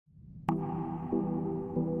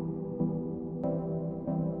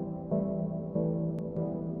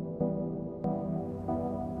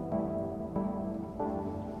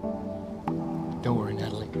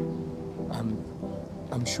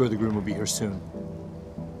sure the groom will be here soon.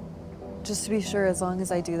 Just to be sure, as long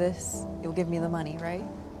as I do this, you'll give me the money, right?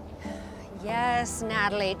 Yes,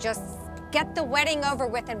 Natalie, just get the wedding over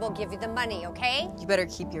with and we'll give you the money, okay? You better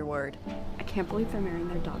keep your word. I can't believe they're marrying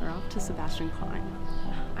their daughter off to Sebastian Klein.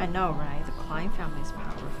 I know, right? The Klein family's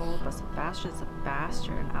powerful, but Sebastian's a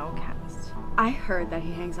bastard and outcast. I heard that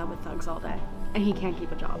he hangs out with thugs all day, and he can't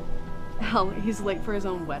keep a job. Hell, he's late for his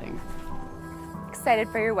own wedding. Excited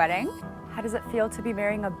for your wedding? How does it feel to be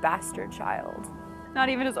marrying a bastard child? Not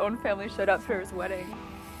even his own family showed up for his wedding.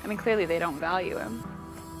 I mean, clearly they don't value him.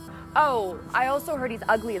 Oh, I also heard he's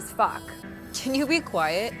ugly as fuck. Can you be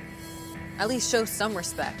quiet? At least show some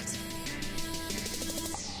respect.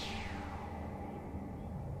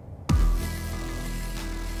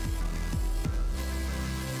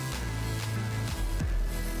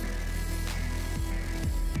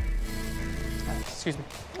 Excuse me.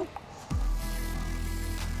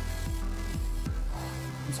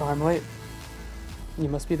 I'm sorry I'm late. You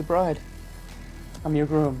must be the bride. I'm your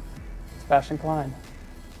groom, Sebastian Klein.